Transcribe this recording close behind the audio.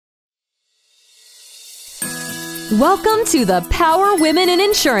Welcome to the Power Women in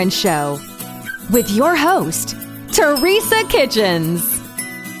Insurance Show with your host, Teresa Kitchens.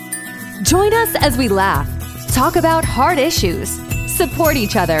 Join us as we laugh, talk about hard issues, support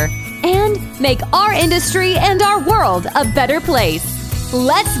each other, and make our industry and our world a better place.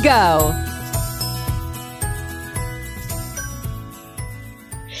 Let's go.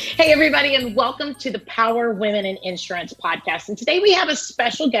 Hey, everybody, and welcome to the Power Women in Insurance podcast. And today we have a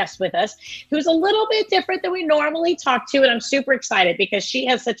special guest with us who's a little bit different than we normally talk to. And I'm super excited because she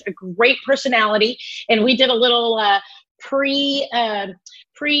has such a great personality. And we did a little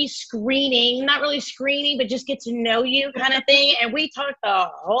pre-screening, not really screening, but just get to know you kind of thing. And we talked the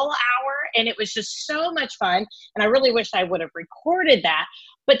whole hour and it was just so much fun. And I really wish I would have recorded that.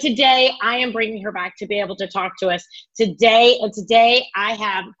 But today I am bringing her back to be able to talk to us today. And today I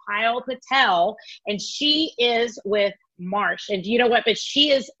have Payal Patel, and she is with Marsh. And you know what? But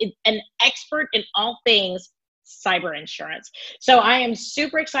she is an expert in all things cyber insurance. So I am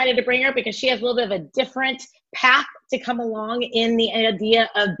super excited to bring her because she has a little bit of a different path to come along in the idea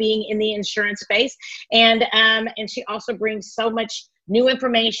of being in the insurance space. And she also brings so much new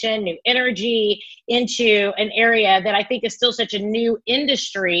information, new energy into an area that I think is still such a new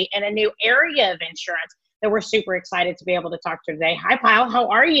industry and a new area of insurance that we're super excited to be able to talk to today. Hi, Payal. How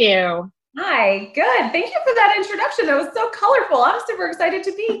are you? Hi, good. Thank you for that introduction. That was so colorful. I'm super excited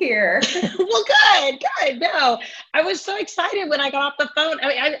to be here. Well, good. No, I was so excited when I got off the phone. I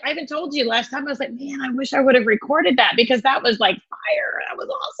mean, I even told you last time, I was like, man, I wish I would have recorded that because that was like fire. That was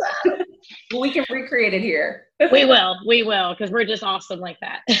awesome. We can recreate it here. We will, because we're just awesome like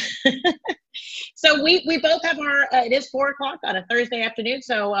that. So we both have our, it is 4:00 on a Thursday afternoon.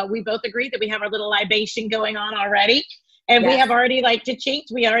 So we both agreed that we have our little libation going on already. And yes. We have already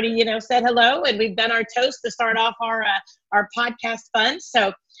chinked. We already, said hello, and we've done our toast to start off our podcast fun.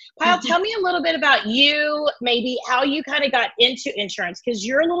 So, Payal, tell me a little bit about you, maybe how you kind of got into insurance, because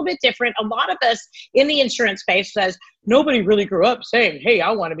you're a little bit different. A lot of us in the insurance space says nobody really grew up saying, hey,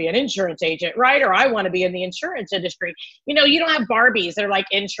 I want to be an insurance agent, right? Or I want to be in the insurance industry. You don't have Barbies that are like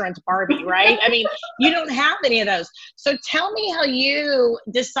insurance Barbie, right? I mean, you don't have any of those. So tell me how you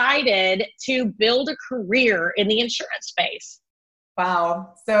decided to build a career in the insurance space.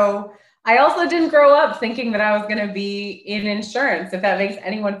 Wow. So I also didn't grow up thinking that I was going to be in insurance, if that makes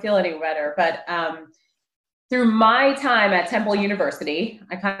anyone feel any better. But through my time at Temple University,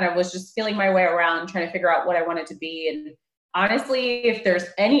 I kind of was just feeling my way around, trying to figure out what I wanted to be. And honestly, if there's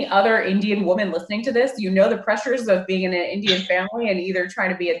any other Indian woman listening to this, the pressures of being in an Indian family and either trying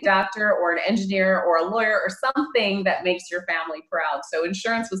to be a doctor or an engineer or a lawyer or something that makes your family proud. So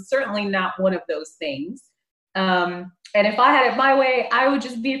insurance was certainly not one of those things. And if I had it my way, I would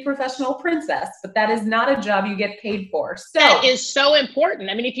just be a professional princess, but that is not a job you get paid for. So that is so important.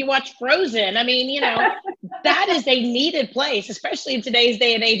 I mean, if you watch Frozen, that is a needed place, especially in today's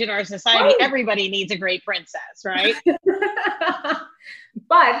day and age in our society. Right. Everybody needs a great princess, right?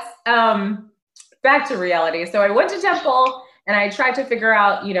 But back to reality. So I went to Temple and I tried to figure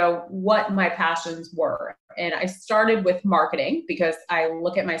out, what my passions were. And I started with marketing because I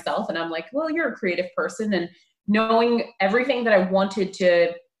look at myself and I'm like, well, you're a creative person, and knowing everything that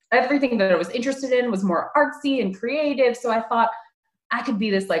I was interested in was more artsy and creative. So I thought I could be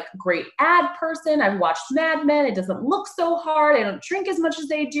this great ad person. I've watched Mad Men. It doesn't look so hard. I don't drink as much as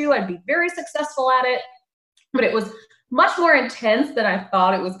they do. I'd be very successful at it, but it was much more intense than I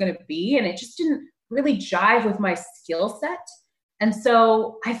thought it was going to be. And it just didn't really jive with my skill set. And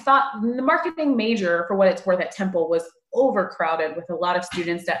so I thought the marketing major, for what it's worth, at Temple was overcrowded with a lot of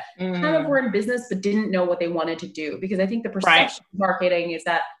students that kind of were in business but didn't know what they wanted to do, because I think the perception of marketing is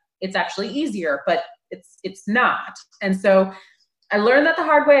that it's actually easier, but it's not. And so I learned that the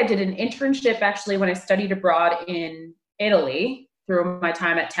hard way. I did an internship actually when I studied abroad in Italy through my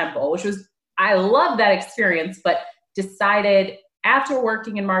time at Temple, I loved that experience, but decided after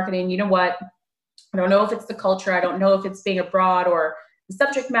working in marketing, you know what? I don't know if it's the culture. I don't know if it's being abroad or the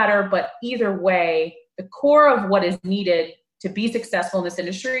subject matter, but either way, the core of what is needed to be successful in this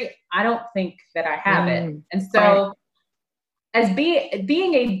industry, I don't think that I have it. And so as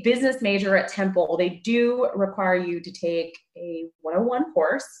being a business major at Temple, they do require you to take a 101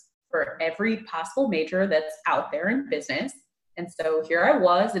 course for every possible major that's out there in business. And so here I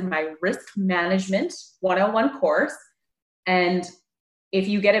was in my risk management 101 course. And if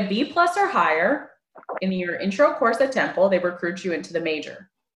you get a B+ or higher in your intro course at Temple, they recruit you into the major.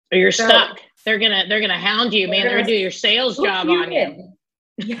 Or you're stuck. They're gonna hound you, man. They're gonna do your sales job on you.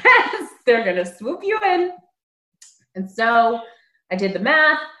 Yes, they're gonna swoop you in. And so I did the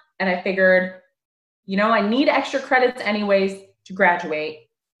math and I figured, I need extra credits anyways to graduate.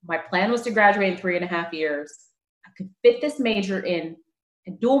 My plan was to graduate in 3.5 years. I could fit this major in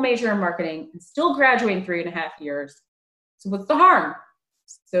and dual major in marketing and still graduate in 3.5 years. So what's the harm?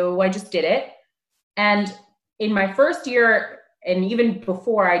 So I just did it. And in my first year, and even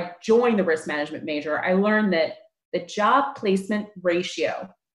before I joined the risk management major, I learned that the job placement ratio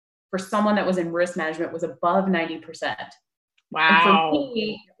for someone that was in risk management was above 90%. Wow. And for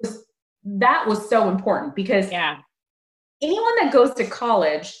me, that was so important because anyone that goes to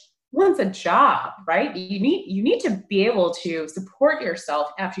college wants a job, right? You need to be able to support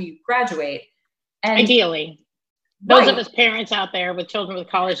yourself after you graduate. And ideally. Those of us parents out there with children with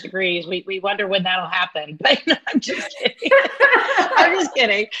college degrees, we wonder when that'll happen. But no, I'm just kidding. I'm just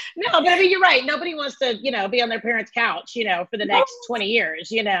kidding. No, but I mean, you're right. Nobody wants to, be on their parents' couch, for the next 20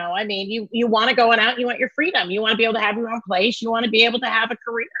 years, I mean, you want to go out, you want your freedom. You want to be able to have your own place. You want to be able to have a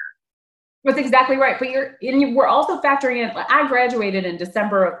career. That's exactly right. But we're also factoring in, I graduated in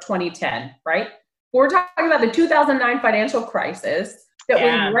December of 2010, right? We're talking about the 2009 financial crisis that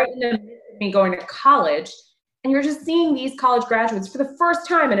was right in the middle of me going to college. And you're just seeing these college graduates for the first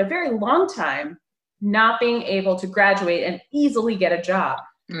time in a very long time not being able to graduate and easily get a job.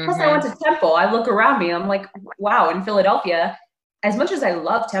 Mm-hmm. Plus, I went to Temple. I look around me, I'm like, wow, in Philadelphia, as much as I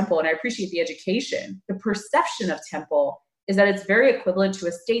love Temple and I appreciate the education, the perception of Temple is that it's very equivalent to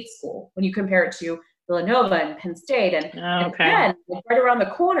a state school when you compare it to Villanova and Penn State and Penn, right around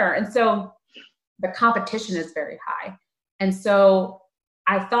the corner. And so the competition is very high. And so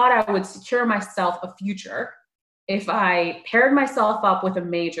I thought I would secure myself a future if I paired myself up with a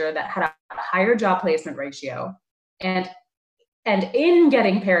major that had a higher job placement ratio. And in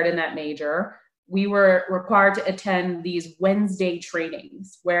getting paired in that major, we were required to attend these Wednesday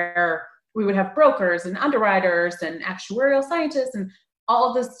trainings where we would have brokers and underwriters and actuarial scientists and all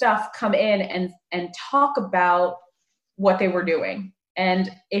of this stuff come in and talk about what they were doing and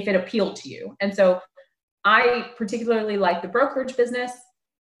if it appealed to you. And so I particularly like the brokerage business.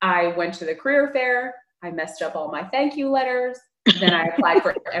 I went to the career fair. I messed up all my thank you letters. Then I applied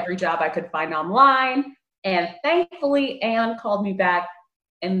for every job I could find online. And thankfully, Anne called me back.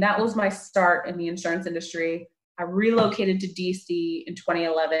 And that was my start in the insurance industry. I relocated to DC in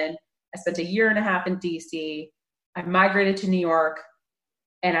 2011. I spent 1.5 years in DC. I migrated to New York,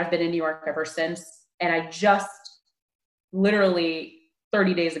 and I've been in New York ever since. And I just literally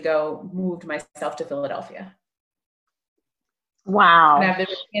 30 days ago moved myself to Philadelphia. Wow. And I've been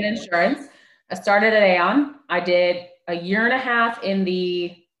in insurance. I started at Aon. I did 1.5 years in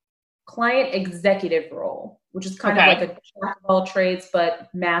the client executive role, which is kind of like a jack of all trades, but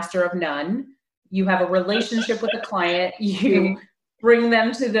master of none. You have a relationship with the client. You bring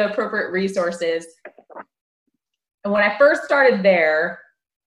them to the appropriate resources. And when I first started there,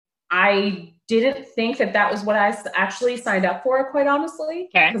 I didn't think that was what I actually signed up for, quite honestly,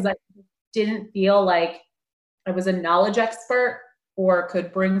 because I didn't feel like I was a knowledge expert or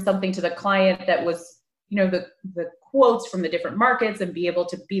could bring something to the client that was, the quotes from the different markets and be able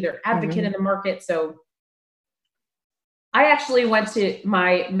to be their advocate in the market. So I actually went to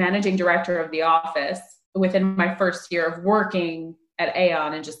my managing director of the office within my first year of working at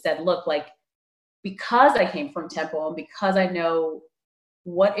Aon and just said, look, because I came from Temple and because I know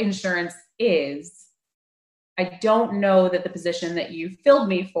what insurance is, I don't know that the position that you filled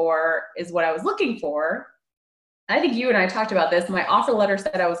me for is what I was looking for. I think you and I talked about this. My offer letter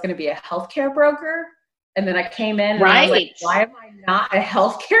said I was going to be a healthcare broker. And then I came in and I was like, why am I not a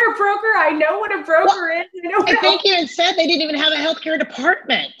healthcare broker? I know what a broker is. I think you had said they didn't even have a healthcare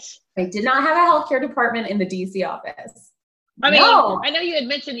department. They did not have a healthcare department in the DC office. I mean, I know you had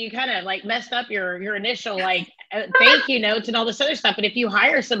mentioned you kind of messed up your initial thank you notes and all this other stuff. But if you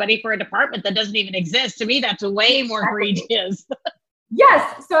hire somebody for a department that doesn't even exist, to me, that's way more egregious.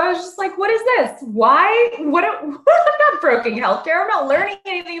 Yes. So I was just like, what is this? Why? I'm not broking healthcare. I'm not learning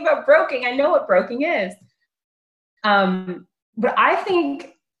anything about broking. I know what broking is. But I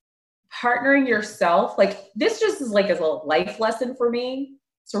think partnering yourself, this just is as a life lesson for me.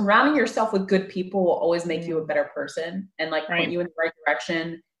 Surrounding yourself with good people will always make you a better person and point you in the right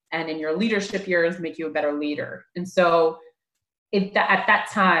direction. And in your leadership years, make you a better leader. And so at that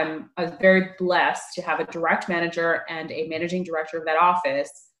time, I was very blessed to have a direct manager and a managing director of that office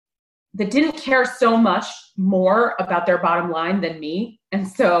that didn't care so much more about their bottom line than me. And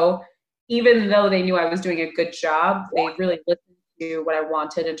so even though they knew I was doing a good job, they really listened to what I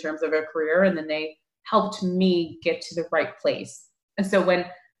wanted in terms of a career. And then they helped me get to the right place. And so when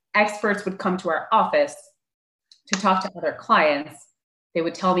experts would come to our office to talk to other clients, they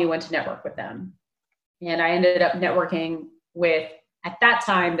would tell me when to network with them. And I ended up networking with, at that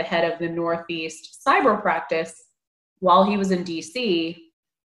time, the head of the Northeast cyber practice while he was in DC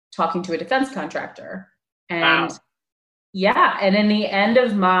talking to a defense contractor. And wow. yeah, and in the end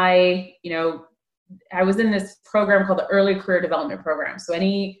of my, I was in this program called the Early Career Development Program. So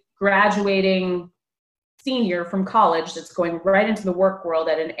any graduating senior from college that's going right into the work world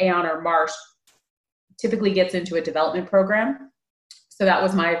at an Aon or Marsh typically gets into a development program. So that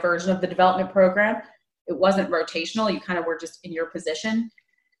was my version of the development program. It wasn't rotational. You kind of were just in your position.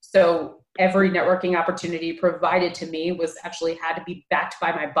 So every networking opportunity provided to me was actually had to be backed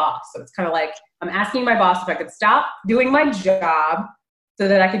by my boss. So it's kind of like I'm asking my boss if I could stop doing my job so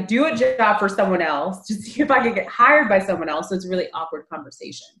that I could do a job for someone else to see if I could get hired by someone else. So it's a really awkward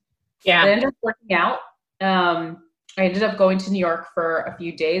conversation. Yeah. It ended up working out. I ended up going to New York for a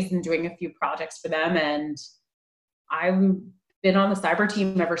few days and doing a few projects for them. And I've been on the cyber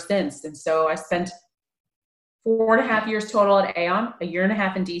team ever since. And so I spent 4.5 years total at Aon, 1.5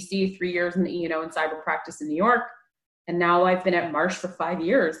 years in DC, 3 years in the E&O and cyber practice in New York. And now I've been at Marsh for 5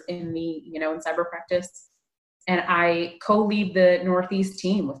 years in the E&O and cyber practice. And I co-lead the Northeast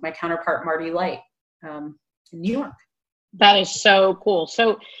team with my counterpart, Marty Light, in New York. That is so cool.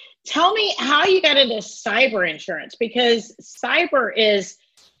 So tell me how you got into cyber insurance, because cyber is,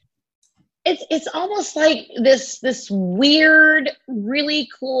 it's almost like this weird, really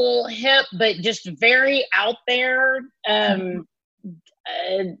cool, hip, but just very out there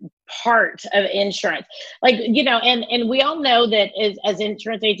part of insurance. Like, and we all know that as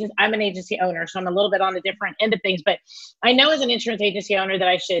insurance agents, I'm an agency owner, so I'm a little bit on the different end of things, but I know as an insurance agency owner that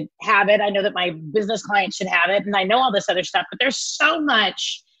I should have it. I know that my business clients should have it, and I know all this other stuff, but there's so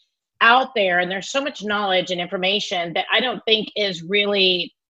much out there and there's so much knowledge and information that I don't think is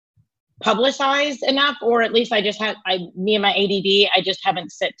really publicized enough, or at least me and my ADD, I just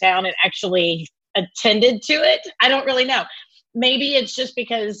haven't sat down and actually attended to it. I don't really know. Maybe it's just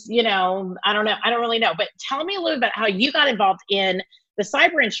because, I don't know. I don't really know. But tell me a little bit about how you got involved in the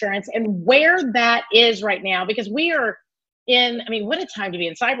cyber insurance and where that is right now, because we are what a time to be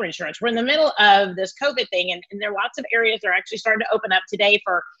in cyber insurance. We're in the middle of this COVID thing, and there are lots of areas that are actually starting to open up today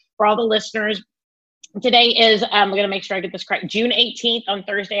for all the listeners. Today is, I'm going to make sure I get this correct, June 18th on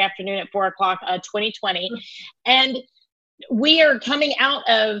Thursday afternoon at 4 o'clock, 2020. And we are coming out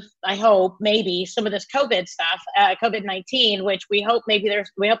of, I hope, maybe some of this COVID stuff, COVID-19, which we hope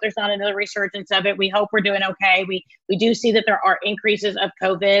there's not another resurgence of it. We hope we're doing okay. We do see that there are increases of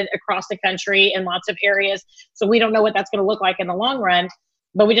COVID across the country in lots of areas. So we don't know what that's going to look like in the long run,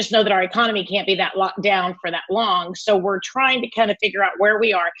 but we just know that our economy can't be that locked down for that long. So we're trying to kind of figure out where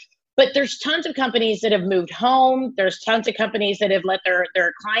we are. But there's tons of companies that have moved home. There's tons of companies that have let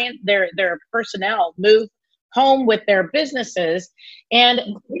their personnel move home with their businesses. And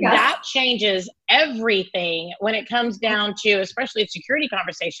that changes everything when it comes down to, especially a security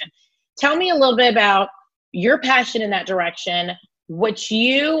conversation. Tell me a little bit about your passion in that direction, what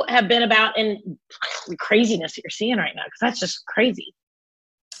you have been about, and the craziness that you're seeing right now, because that's just crazy.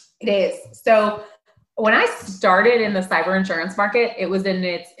 It is. So when I started in the cyber insurance market, it was in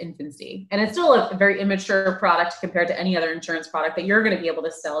its infancy, and it's still a very immature product compared to any other insurance product that you're going to be able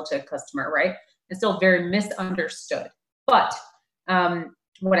to sell to a customer, right? It's still very misunderstood. But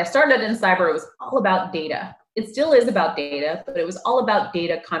when I started in cyber, it was all about data. It still is about data, but it was all about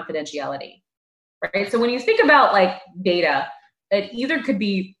data confidentiality, right? So when you think about like data, it either could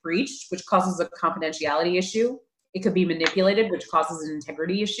be breached, which causes a confidentiality issue. It could be manipulated, which causes an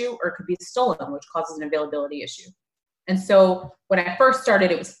integrity issue, or it could be stolen, which causes an availability issue. And so when I first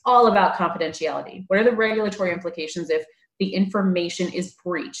started, it was all about confidentiality. What are the regulatory implications if the information is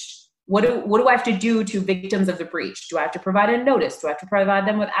breached? What do I have to do to victims of the breach? Do I have to provide a notice? Do I have to provide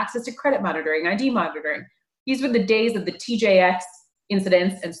them with access to credit monitoring, ID monitoring? These were the days of the TJX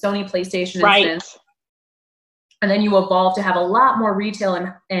incidents and Sony PlayStation incidents. And then you evolved to have a lot more retail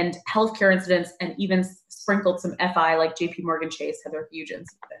and healthcare incidents, and even sprinkled some FI like JP Morgan Chase had their huge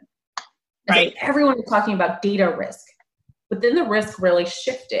incident. Right. So everyone was talking about data risk, but then the risk really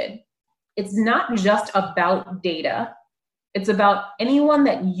shifted. It's not just about data. It's about anyone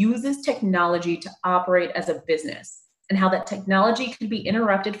that uses technology to operate as a business, and how that technology could be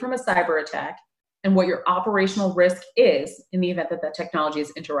interrupted from a cyber attack, and what your operational risk is in the event that that technology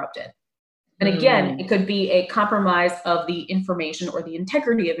is interrupted. And again, it could be a compromise of the information or the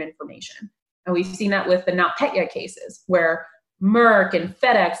integrity of information. And we've seen that with the NotPetya cases, where Merck and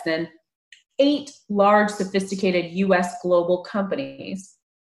FedEx and 8 large, sophisticated US global companies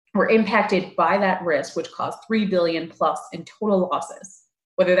were impacted by that risk, which caused $3 billion plus in total losses,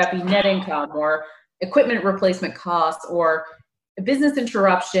 whether that be net income or equipment replacement costs or a business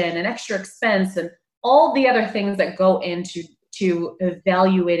interruption and extra expense and all the other things that go into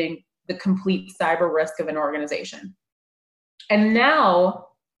evaluating the complete cyber risk of an organization. And now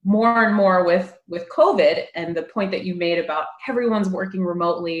more and more with COVID and the point that you made about everyone's working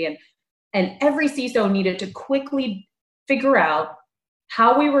remotely, and every CISO needed to quickly figure out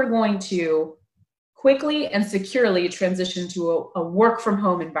how we were going to quickly and securely transition to a work from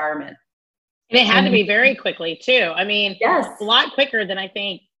home environment. And it had to be very quickly too. I mean, yes, a lot quicker than I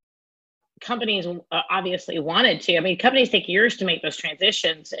think companies obviously wanted to. I mean, companies take years to make those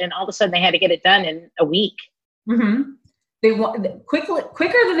transitions, and all of a sudden they had to get it done in a week. Mm-hmm. They want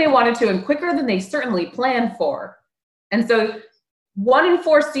quicker than they wanted to, and quicker than they certainly planned for. And so 1 in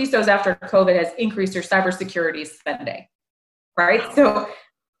 4 CISOs after COVID has increased their cybersecurity spending, right? So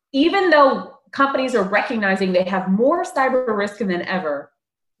even though companies are recognizing they have more cyber risk than ever,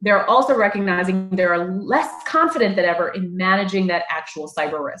 they're also recognizing they're less confident than ever in managing that actual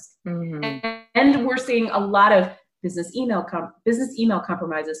cyber risk. Mm-hmm. And we're seeing a lot of business email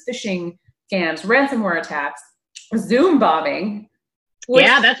compromises, phishing scams, ransomware attacks, Zoom bombing.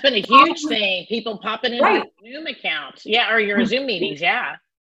 Yeah, that's been a huge thing. People popping in right. your Zoom accounts. Yeah, or your Zoom meetings. Yeah.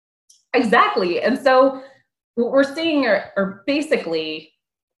 Exactly. And so what we're seeing are basically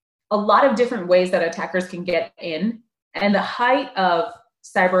a lot of different ways that attackers can get in. And the height of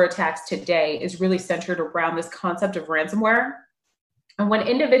cyber attacks today is really centered around this concept of ransomware. And when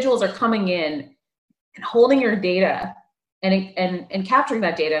individuals are coming in and holding your data and capturing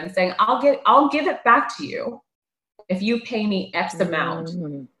that data and saying, I'll give it back to you if you pay me X amount.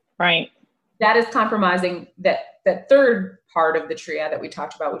 Mm-hmm. Right. That is compromising that third part of the triad that we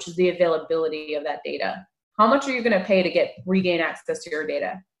talked about, which is the availability of that data. How much are you going to pay to regain access to your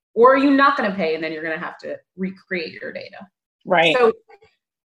data? Or are you not going to pay, and then you're going to have to recreate your data? Right. So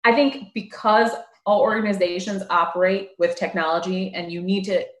I think because all organizations operate with technology, and you need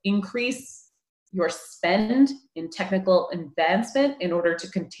to increase your spend in technical advancement in order to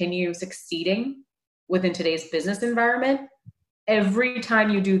continue succeeding within today's business environment, every time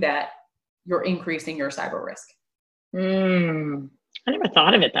you do that, you're increasing your cyber risk. I never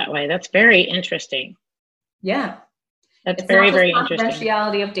thought of it that way. That's very interesting. Yeah. That's very interesting.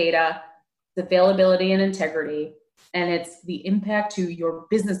 Confidentiality of data, the availability and integrity, and it's the impact to your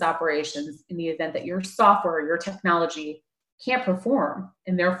business operations in the event that your software, your technology can't perform,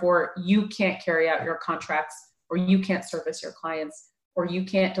 and therefore you can't carry out your contracts, or you can't service your clients, or you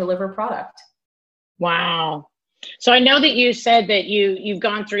can't deliver product. Wow. So I know that you said that you've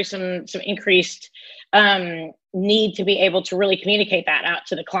gone through some increased need to be able to really communicate that out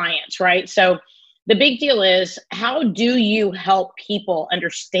to the clients, right? So the big deal is, how do you help people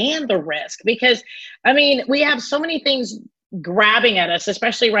understand the risk? Because I mean, we have so many things grabbing at us,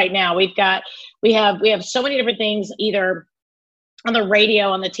 especially right now. We have so many different things, either on the radio,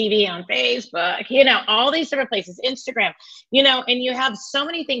 on the TV, on Facebook, all these different places, Instagram, and you have so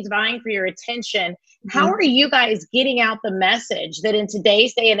many things vying for your attention. Mm-hmm. How are you guys getting out the message that in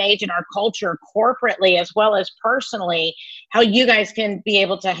today's day and age, in our culture, corporately as well as personally, how you guys can be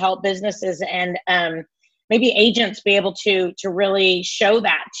able to help businesses and maybe agents be able to really show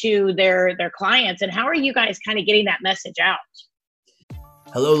that to their clients? And how are you guys kind of getting that message out?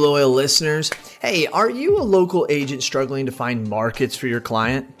 Hello, loyal listeners. Hey, are you a local agent struggling to find markets for your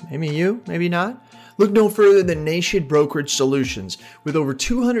client? Maybe you, maybe not. Look no further than Nation Brokerage Solutions. With over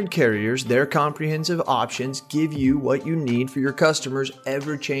 200 carriers, their comprehensive options give you what you need for your customers'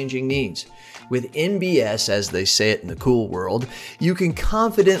 ever-changing needs. With NBS, as they say it in the cool world, you can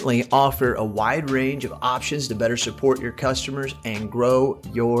confidently offer a wide range of options to better support your customers and grow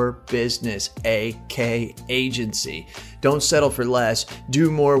your business, aka agency. Don't settle for less.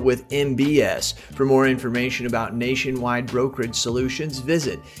 Do more with NBS. For more information about nationwide brokerage solutions,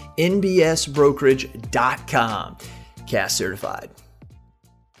 visit nbsbrokerage.com. CAS certified.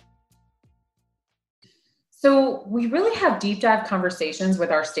 So we really have deep dive conversations with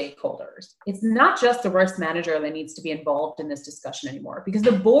our stakeholders. It's not just the risk manager that needs to be involved in this discussion anymore, because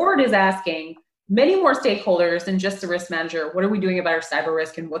the board is asking many more stakeholders than just the risk manager. What are we doing about our cyber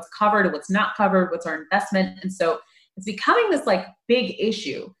risk, and what's covered and what's not covered? What's our investment? And so it's becoming this big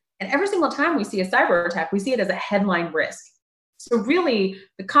issue. And every single time we see a cyber attack, we see it as a headline risk. So really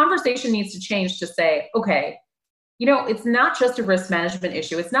the conversation needs to change to say, okay, it's not just a risk management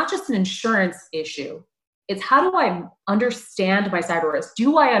issue. It's not just an insurance issue. It's, how do I understand my cyber risk?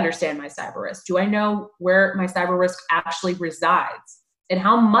 Do I understand my cyber risk? Do I know where my cyber risk actually resides and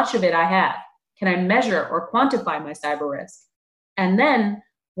how much of it I have? Can I measure or quantify my cyber risk? And then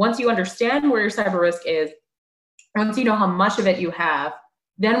once you understand where your cyber risk is, once you know how much of it you have,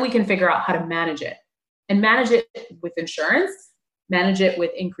 then we can figure out how to manage it. And manage it with insurance, manage it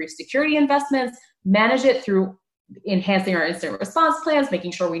with increased security investments, manage it through enhancing our incident response plans,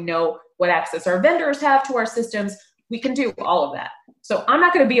 making sure we know what access our vendors have to our systems. We can do all of that. So I'm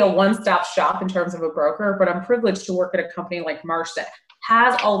not going to be a one-stop shop in terms of a broker, but I'm privileged to work at a company like Marsh that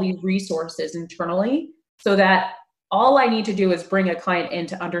has all these resources internally so that all I need to do is bring a client in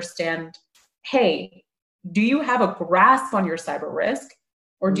to understand, hey, do you have a grasp on your cyber risk?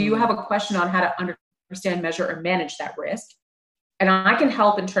 Or do you have a question on how to understand, measure, and manage that risk? And I can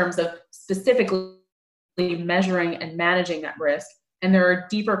help in terms of specifically measuring and managing that risk. And there are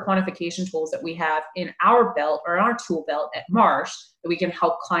deeper quantification tools that we have in our belt or our tool belt at Marsh that we can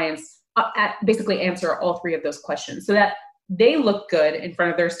help clients basically answer all three of those questions so that they look good in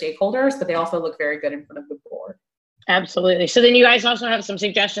front of their stakeholders, but they also look very good in front of the board. Absolutely. So then you guys also have some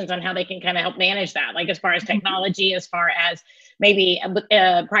suggestions on how they can kind of help manage that, like as far as technology, as far as maybe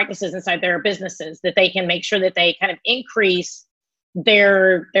practices inside their businesses that they can make sure that they kind of increase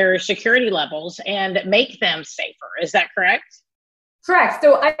their security levels and make them safer. Is that correct? Correct.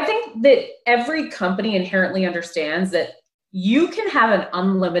 So I think that every company inherently understands that you can have an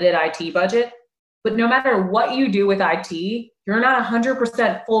unlimited IT budget, but no matter what you do with IT, you're not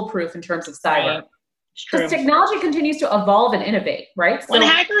 100% foolproof in terms of cyber. Right. Because technology continues to evolve and innovate, right? When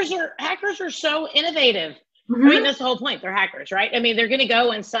hackers are so innovative. I mean, that's the whole point. They're hackers, right? I mean, they're going to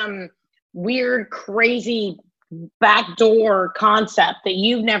go in some weird, crazy backdoor concept that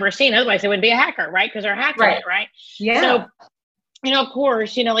you've never seen. Otherwise, they wouldn't be a hacker, right? Because they're hacking it, right? Yeah. So, of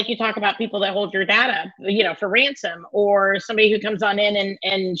course, like you talk about people that hold your data, for ransom, or somebody who comes on in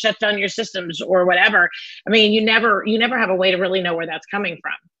and shuts down your systems or whatever. I mean, you never have a way to really know where that's coming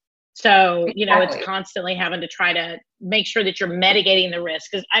from. So, Exactly. It's constantly having to try to make sure that you're mitigating the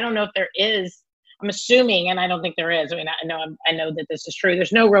risk. Because I don't know if there is, I'm assuming, and I don't think there is. I mean, I know that this is true.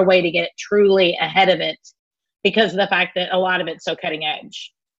 There's no real way to get truly ahead of it because of the fact that a lot of it's so cutting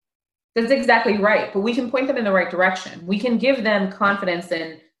edge. That's exactly right. But we can point them in the right direction. We can give them confidence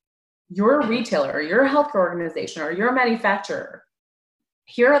in your retailer, or your healthcare organization, or your manufacturer.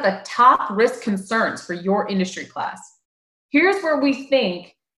 Here are the top risk concerns for your industry class. Here's where we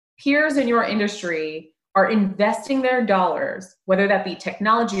think peers in your industry are investing their dollars, whether that be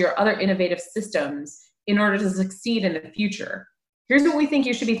technology or other innovative systems, in order to succeed in the future. Here's what we think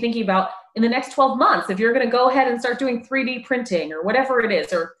you should be thinking about in the next 12 months if you're going to go ahead and start doing 3D printing or whatever it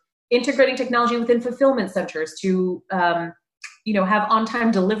is, or integrating technology within fulfillment centers to have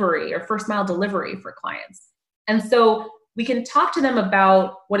on-time delivery or first-mile delivery for clients. And so we can talk to them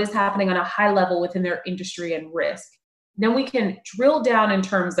about what is happening on a high level within their industry and risk. Then we can drill down in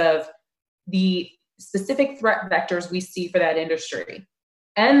terms of the specific threat vectors we see for that industry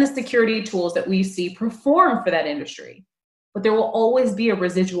and the security tools that we see perform for that industry. But there will always be a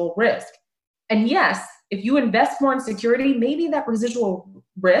residual risk. And yes, if you invest more in security, maybe that residual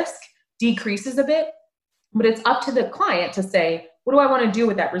risk decreases a bit, but it's up to the client to say, what do I want to do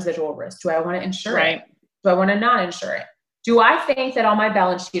with that residual risk? Do I want to insure it? Do I want to not insure it? Do I think that on my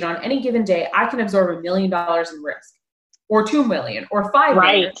balance sheet on any given day, I can absorb $1 million in risk? Or 2 million, or 5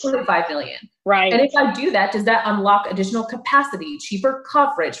 million, or 5 million. Right. And if I do that, does that unlock additional capacity, cheaper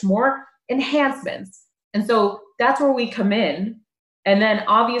coverage, more enhancements? And so that's where we come in. And then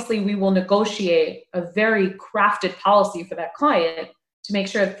obviously we will negotiate a very crafted policy for that client to make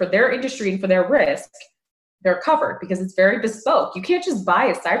sure that for their industry and for their risk, they're covered, because it's very bespoke. You can't just buy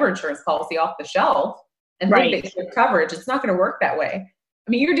a cyber insurance policy off the shelf and think that you're coverage. It's not going to work that way. I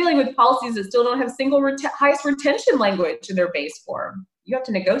mean, you're dealing with policies that still don't have single highest retention language in their base form. You have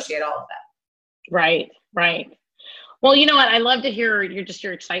to negotiate all of that. Right. Well, you know what? I love to hear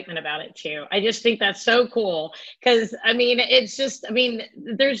your excitement about it too. I just think that's so cool because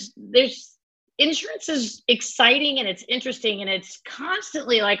there's insurance is exciting and it's interesting and it's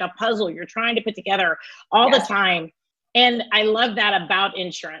constantly like a puzzle you're trying to put together all the time. And I love that about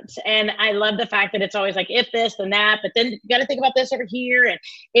insurance. And I love the fact that it's always like, if this, then that, but then you got to think about this over here. And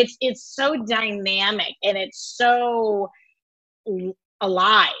it's so dynamic and it's so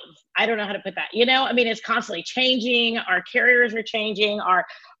alive. I don't know how to put that, it's constantly changing. Our carriers are changing.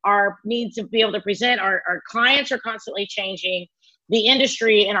 Our needs to be able to present, our clients are constantly changing. The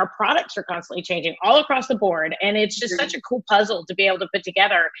industry and our products are constantly changing all across the board. And it's just such a cool puzzle to be able to put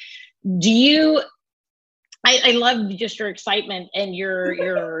together. I love just your excitement and your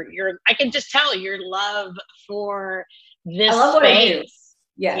I can just tell your love for this space.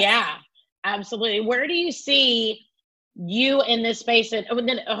 Yeah, absolutely. Where do you see you in this space? And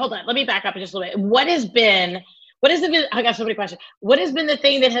then hold on, let me back up just a little bit. I got so many questions. What has been the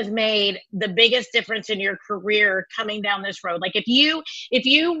thing that has made the biggest difference in your career coming down this road? Like if you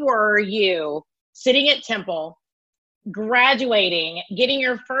were sitting at Temple, graduating, getting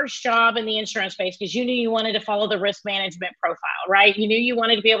your first job in the insurance space because you knew you wanted to follow the risk management profile, right? You knew you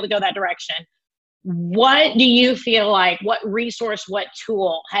wanted to be able to go that direction. what do you feel like, what resource, what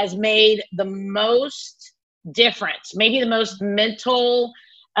tool has made the most difference? Maybe the most mental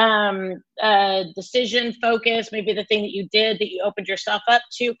decision focus, maybe the thing that you did that you opened yourself up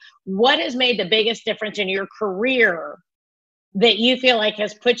to. What has made the biggest difference in your career that you feel like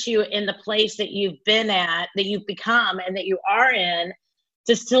has put you in the place that you've been at, that you've become, and that you are in,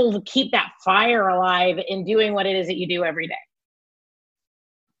 to still keep that fire alive in doing what it is that you do every day?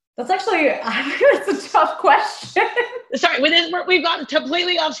 That's actually, it's a tough question. Sorry, we've gotten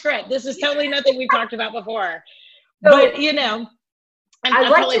completely off script. This is totally nothing we've talked about before. But, you know, I'm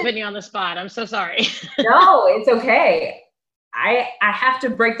totally putting you on the spot. I'm so sorry. No, it's okay. I have to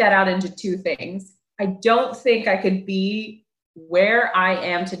break that out into two things. I don't think I could be where I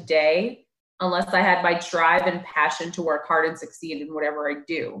am today unless I had my drive and passion to work hard and succeed in whatever I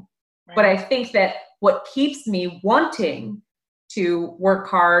do. Right. But I think that what keeps me wanting to work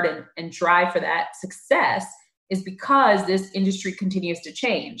hard and drive for that success is because this industry continues to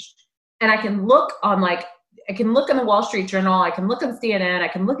change. And I can look in the Wall Street Journal, I can look on CNN, I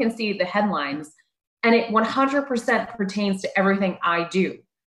can look and see the headlines, and it 100% pertains to everything I do.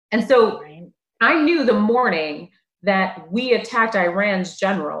 And so I knew the morning that we attacked Iran's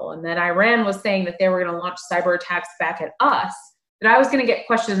general and that Iran was saying that they were going to launch cyber attacks back at us, that I was going to get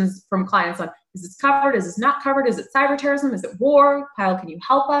questions from clients on, is this covered? Is this not covered? Is it cyber terrorism? Is it war? Kyle, can you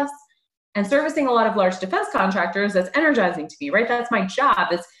help us? And servicing a lot of large defense contractors, that's energizing to me, right? That's my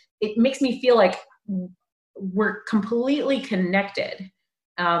job. It makes me feel like we're completely connected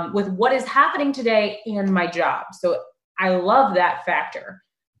with what is happening today and my job. So I love that factor.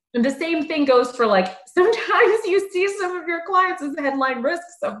 And the same thing goes for, like, sometimes you see some of your clients as headline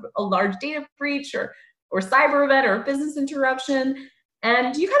risks of a large data breach or cyber event or business interruption.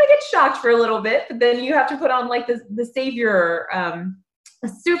 And you kind of get shocked for a little bit, but then you have to put on like the savior,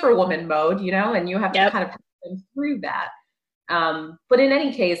 superwoman mode, you know, and you have to kind of put them through that. But in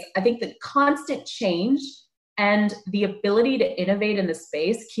any case, I think the constant change and the ability to innovate in the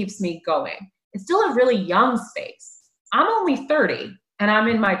space keeps me going. It's still a really young space. I'm only 30 and I'm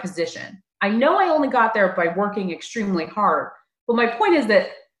in my position. I know I only got there by working extremely hard. But my point is that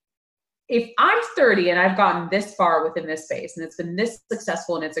if I'm 30 and I've gotten this far within this space and it's been this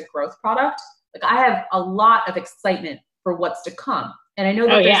successful and it's a growth product, like, I have a lot of excitement for what's to come. And I know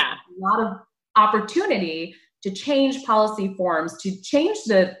that there's a lot of opportunity to change policy forms, to change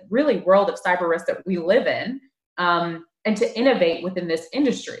the really world of cyber risk that we live in, and to innovate within this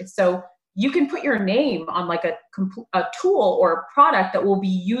industry. So you can put your name on like a tool or a product that will be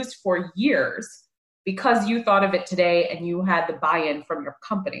used for years because you thought of it today and you had the buy-in from your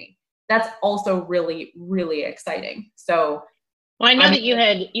company. That's also really, really exciting. So, well, I know that you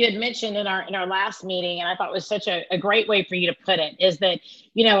had mentioned in our last meeting, and I thought it was such a great way for you to put it, is that,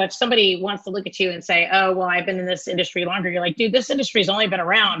 you know, if somebody wants to look at you and say, oh, well, I've been in this industry longer, you're like, dude, this industry's only been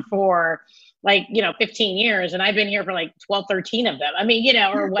around for, like, you know, 15 years, and I've been here for like 12, 13 of them. I mean, you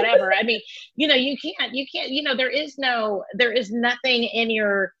know, or whatever. I mean, you know, you can't, you know, there is nothing in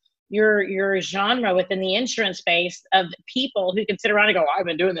your genre within the insurance space of people who can sit around and go, I've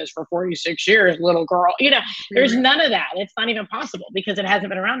been doing this for 46 years, little girl. You know, there's none of that. It's not even possible because it hasn't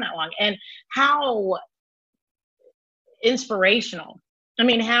been around that long. And how inspirational. I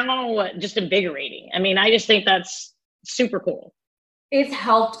mean, how just invigorating. I mean, I just think that's super cool. It's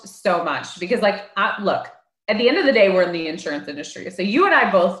helped so much because, like, look, at the end of the day, we're in the insurance industry. So you and I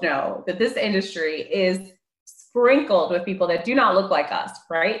both know that this industry is sprinkled with people that do not look like us,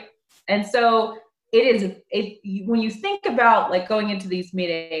 right? And so when you think about, like, going into these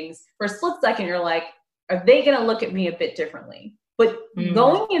meetings, for a split second, you're like, are they going to look at me a bit differently? But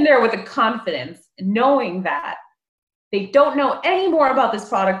going in there with a confidence, knowing that they don't know any more about this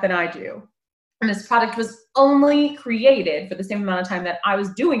product than I do, and this product was only created for the same amount of time that I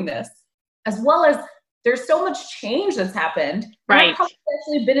was doing this, as well as there's so much change that's happened. Right. I've probably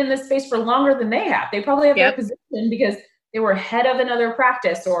actually been in this space for longer than they have. They probably have their position because they were head of another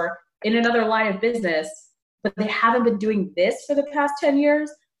practice or in another line of business, but they haven't been doing this for the past 10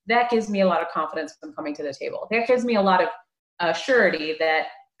 years. That gives me a lot of confidence from coming to the table. That gives me a lot of surety that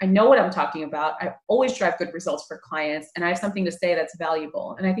I know what I'm talking about. I always drive good results for clients, and I have something to say that's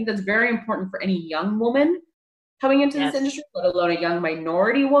valuable. And I think that's very important for any young woman coming into this industry, let alone a young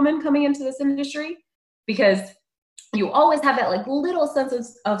minority woman coming into this industry, because you always have that, like, little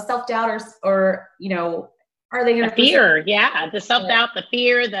sense of self-doubt or, you know, are they going to fear? Yeah. The self-doubt, the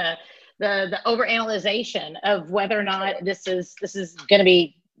fear, the overanalyzation of whether or not this is going to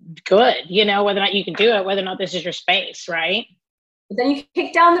be good, you know, whether or not you can do it, whether or not this is your space. Right. But then you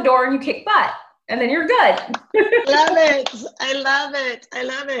kick down the door and you kick butt. and then you're good. Love it. I love it. I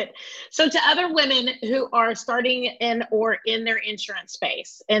love it. So to other women who are starting in or in their insurance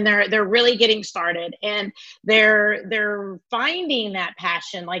space and they're really getting started and they're finding that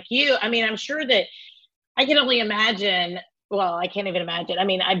passion like you. I mean, I'm sure that I can only imagine. Well, I can't even imagine. I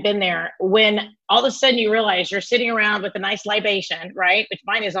mean, I've been there when all of a sudden you realize you're sitting around with a nice libation, right? Which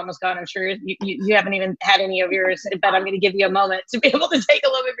mine is almost gone. I'm sure you haven't even had any of yours, but I'm going to give you a moment to be able to take a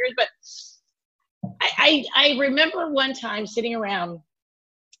little bit of yours. But I remember one time sitting around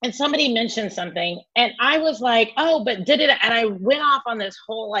and somebody mentioned something and I was like, oh, but did it? And I went off on this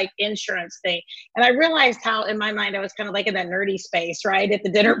whole like insurance thing. And I realized how in my mind, I was kind of like in that nerdy space, right? At the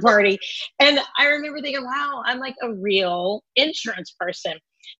dinner party. And I remember thinking, wow, I'm like a real insurance person.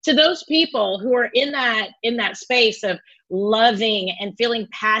 To those people who are in that space of loving and feeling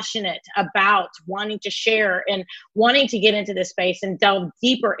passionate about wanting to share and wanting to get into this space and delve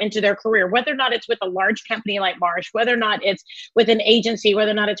deeper into their career, whether or not it's with a large company like Marsh, whether or not it's with an agency,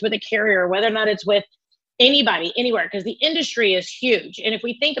 whether or not it's with a carrier, whether or not it's with anybody, anywhere, because the industry is huge. And if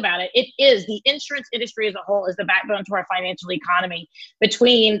we think about it, it is the insurance industry as a whole is the backbone to our financial economy,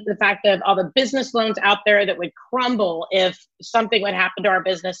 between the fact of all the business loans out there that would crumble if something would happen to our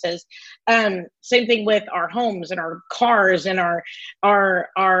businesses. Same thing with our homes and our cars and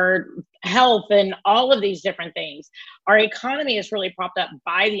our health and all of these different things. Our economy is really propped up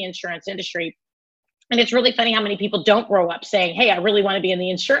by the insurance industry. And it's really funny how many people don't grow up saying, hey, I really want to be in the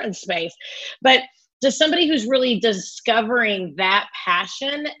insurance space. But to somebody who's really discovering that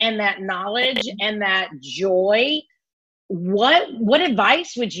passion and that knowledge and that joy, what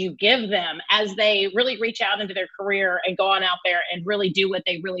advice would you give them as they really reach out into their career and go on out there and really do what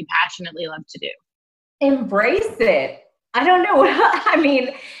they really passionately love to do? Embrace it. I don't know. I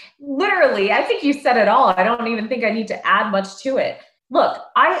mean, literally, I think you said it all. I don't even think I need to add much to it. Look,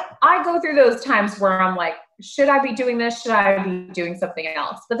 I go through those times where I'm like, should I be doing this? Should I be doing something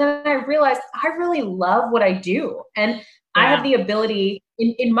else? But then I realized I really love what I do. And I have the ability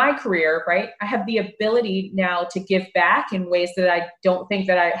in my career, right? I have the ability now to give back in ways that I don't think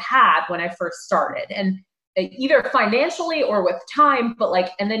that I had when I first started. And either financially or with time, but like,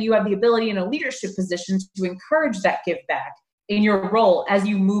 and then you have the ability in a leadership position to encourage that give back in your role as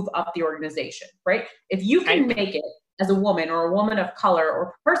you move up the organization, right? If you can make it as a woman or a woman of color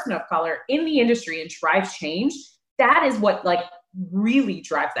or person of color in the industry and drive change, that is what like really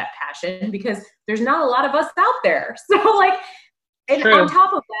drives that passion, because there's not a lot of us out there. So like, and on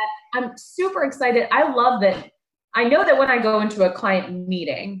top of that, I'm super excited. I love that. I know that when I go into a client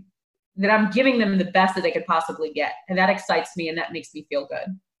meeting, that I'm giving them the best that they could possibly get. And that excites me and that makes me feel good.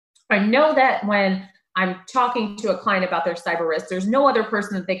 I know that when I'm talking to a client about their cyber risk, there's no other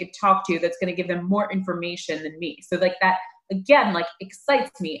person that they could talk to that's going to give them more information than me. So like that, again, like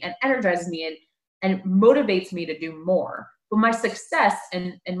excites me and energizes me and motivates me to do more. But my success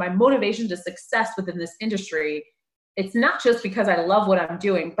and my motivation to success within this industry, it's not just because I love what I'm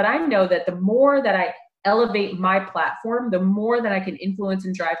doing, but I know that the more that I elevate my platform, the more that I can influence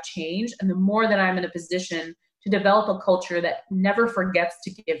and drive change, and the more that I'm in a position to develop a culture that never forgets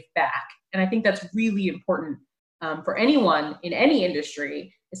to give back. And I think that's really important for anyone in any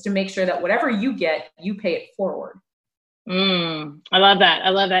industry, is to make sure that whatever you get, you pay it forward. I love that. I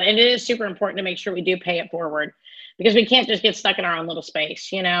love that. And it is super important to make sure we do pay it forward, because we can't just get stuck in our own little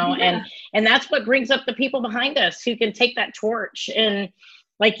space, you know, and that's what brings up the people behind us who can take that torch. And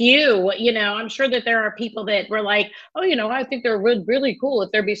like you know, I'm sure that there are people that were like, oh, you know, I think they're really cool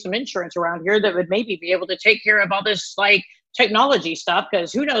if there'd be some insurance around here that would maybe be able to take care of all this like technology stuff,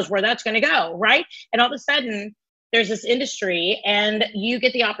 because who knows where that's going to go, right? And all of a sudden there's this industry and you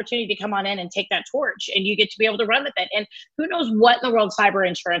get the opportunity to come on in and take that torch and you get to be able to run with it. And who knows what in the world cyber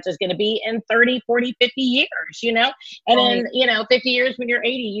insurance is going to be in 30, 40, 50 years, you know? And in, you know, 50 years when you're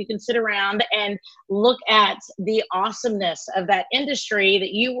 80, you can sit around and look at the awesomeness of that industry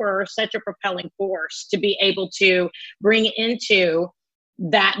that you were such a propelling force to be able to bring into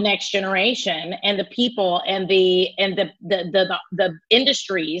that next generation, and the people and the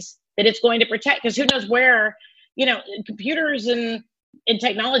industries that it's going to protect. Because who knows where, you know, computers and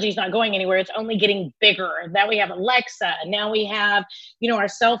technology is not going anywhere. It's only getting bigger. Now we have Alexa. Now we have, you know, our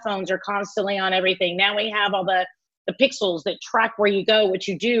cell phones are constantly on everything. Now we have all the pixels that track where you go, what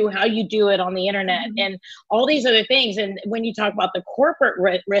you do, how you do it on the internet, and all these other things. And when you talk about the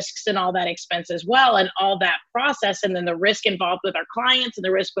corporate risks and all that expense as well, and all that process, and then the risk involved with our clients and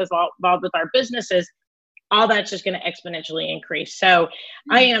the risk involved with our businesses, all that's just going to exponentially increase. So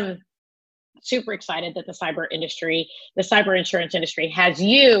I am super excited that the cyber insurance industry has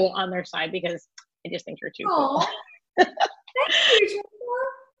you on their side, because I just think you're too cool. Thank you,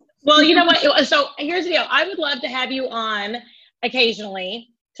 Well, you know what? So here's the deal. I would love to have you on occasionally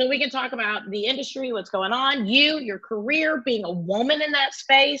so we can talk about the industry, what's going on, your career, being a woman in that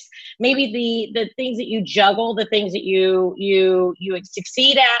space, maybe the things that you juggle, the things that you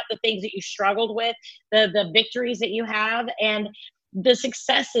succeed at, the things that you struggled with, the victories that you have, and the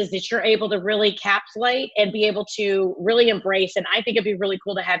successes that you're able to really encapsulate and be able to really embrace. And I think it'd be really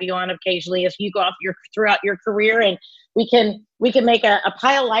cool to have you on occasionally as you go off throughout your career, and we can make a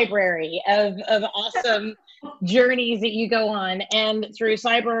pile library of awesome journeys that you go on, and through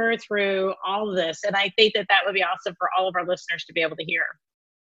cyber, through all of this. And I think that would be awesome for all of our listeners to be able to hear.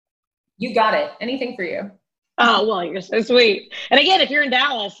 You got it. Anything for you. Oh, well, you're so sweet. And again, if you're in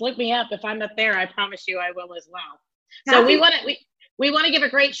Dallas, look me up. If I'm up there, I promise you I will as well. So we want to give a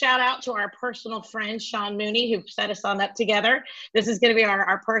great shout out to our personal friend, Sean Mooney, who set us on up together. This is going to be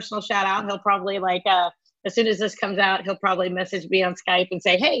our personal shout out. He'll probably as soon as this comes out, he'll probably message me on Skype and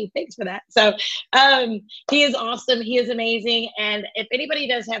say, hey, thanks for that. So he is awesome. He is amazing. And if anybody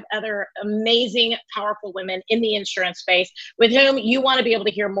does have other amazing, powerful women in the insurance space with whom you want to be able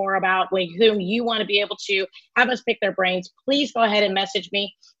to hear more about, with whom you want to be able to have us pick their brains, please go ahead and message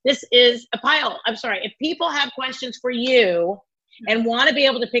me. This is a pile. I'm sorry. If people have questions for you and want to be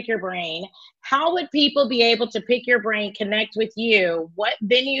able to pick your brain, how would people be able to pick your brain, connect with you? What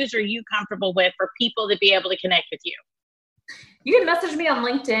venues are you comfortable with for people to be able to connect with you? You can message me on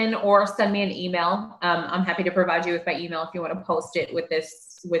LinkedIn or send me an email. I'm happy to provide you with my email if you want to post it with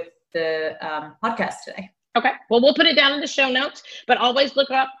the podcast today. Okay. Well, we'll put it down in the show notes, but always look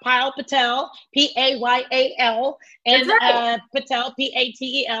up Payal Patel, Payal, and right. Patel,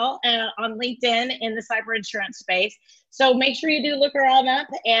 Patel, on LinkedIn in the cyber insurance space. So make sure you do look her on up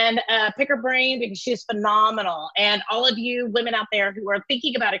and pick her brain, because she's phenomenal. And all of you women out there who are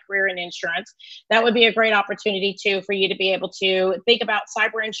thinking about a career in insurance, that would be a great opportunity too for you to be able to think about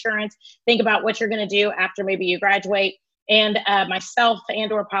cyber insurance, think about what you're going to do after maybe you graduate. And myself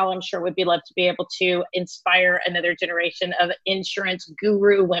or Paul, I'm sure would be love to be able to inspire another generation of insurance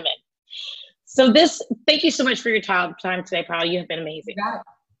guru women. So thank you so much for your time today, Paul. You have been amazing. You got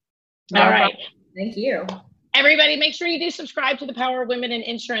it. All right. Thank you. Everybody, make sure you do subscribe to the Power of Women in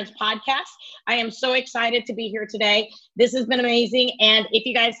Insurance podcast. I am so excited to be here today. This has been amazing. And if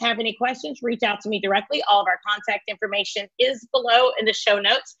you guys have any questions, reach out to me directly. All of our contact information is below in the show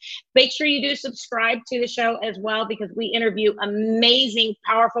notes. Make sure you do subscribe to the show as well, because we interview amazing,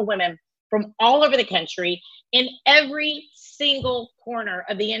 powerful women from all over the country in every single corner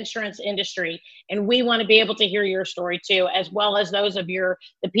of the insurance industry. And we want to be able to hear your story too, as well as those of the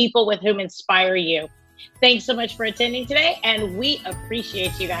people with whom inspire you. Thanks so much for attending today, and we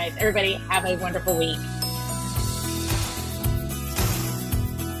appreciate you guys. Everybody have a wonderful week.